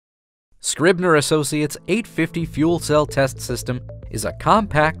Scribner Associates 850 Fuel Cell Test System is a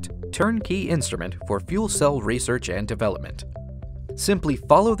compact, turnkey instrument for fuel cell research and development. Simply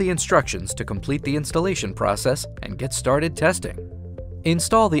follow the instructions to complete the installation process and get started testing.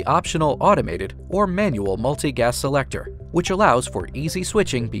 Install the optional automated or manual multi-gas selector, which allows for easy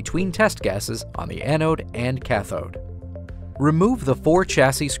switching between test gases on the anode and cathode. Remove the 4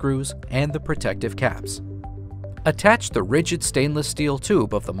 chassis screws and the protective caps. Attach the rigid stainless steel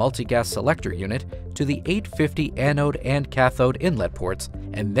tube of the multi-gas selector unit to the 850 anode and cathode inlet ports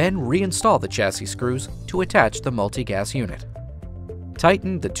and then reinstall the chassis screws to attach the multi-gas unit.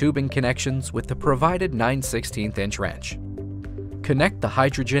 Tighten the tubing connections with the provided 9/16" wrench. Connect the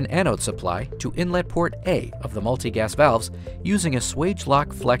hydrogen anode supply to inlet port A of the multi-gas valves using a swage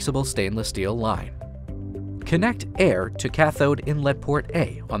lock flexible stainless steel line. Connect air to cathode inlet port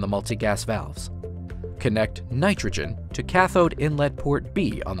A on the multi-gas valves. Connect nitrogen to cathode inlet port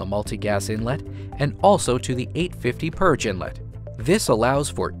B on the multi-gas inlet and also to the 850 purge inlet. This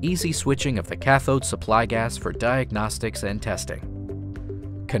allows for easy switching of the cathode supply gas for diagnostics and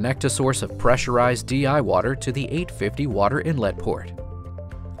testing. Connect a source of pressurized DI water to the 850 water inlet port.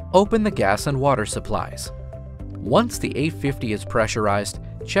 Open the gas and water supplies. Once the 850 is pressurized,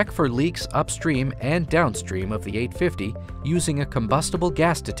 check for leaks upstream and downstream of the 850 using a combustible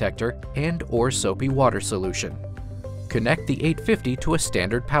gas detector and/or soapy water solution. Connect the 850 to a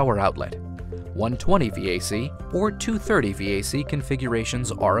standard power outlet. 120 VAC or 230 VAC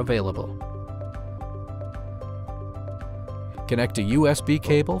configurations are available. Connect a USB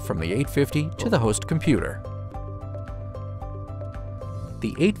cable from the 850 to the host computer.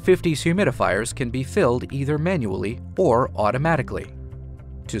 The 850's humidifiers can be filled either manually or automatically.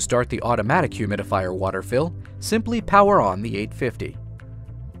 To start the automatic humidifier water fill, simply power on the 850.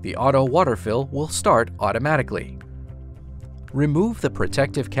 The auto water fill will start automatically. Remove the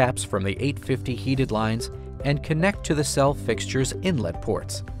protective caps from the 850 heated lines and connect to the cell fixture's inlet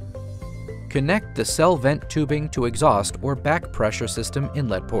ports. Connect the cell vent tubing to exhaust or back pressure system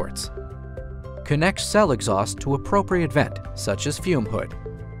inlet ports. Connect cell exhaust to appropriate vent, such as fume hood.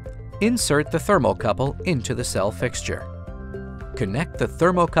 Insert the thermocouple into the cell fixture. Connect the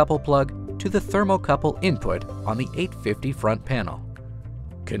thermocouple plug to the thermocouple input on the 850 front panel.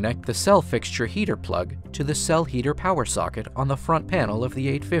 Connect the cell fixture heater plug to the cell heater power socket on the front panel of the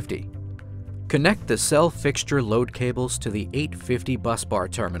 850. Connect the cell fixture load cables to the 850 bus bar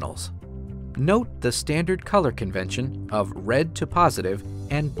terminals. Note the standard color convention of red to positive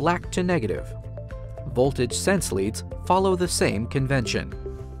and black to negative. Voltage sense leads follow the same convention.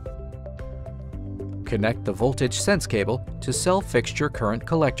 Connect the voltage sense cable to cell fixture current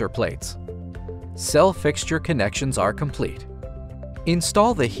collector plates. Cell fixture connections are complete.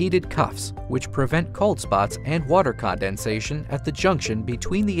 Install the heated cuffs, which prevent cold spots and water condensation at the junction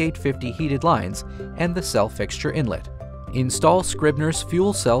between the 850 heated lines and the cell fixture inlet. Install Scribner's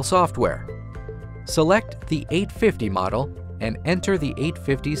fuel cell software. Select the 850 model and enter the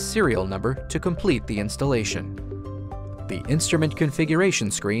 850's serial number to complete the installation. The instrument configuration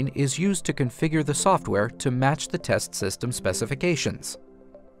screen is used to configure the software to match the test system specifications.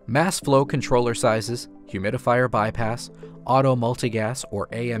 Mass flow controller sizes, humidifier bypass, Auto Multigas or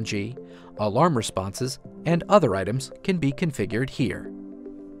AMG, alarm responses, and other items can be configured here.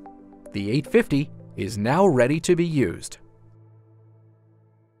 The 850 is now ready to be used.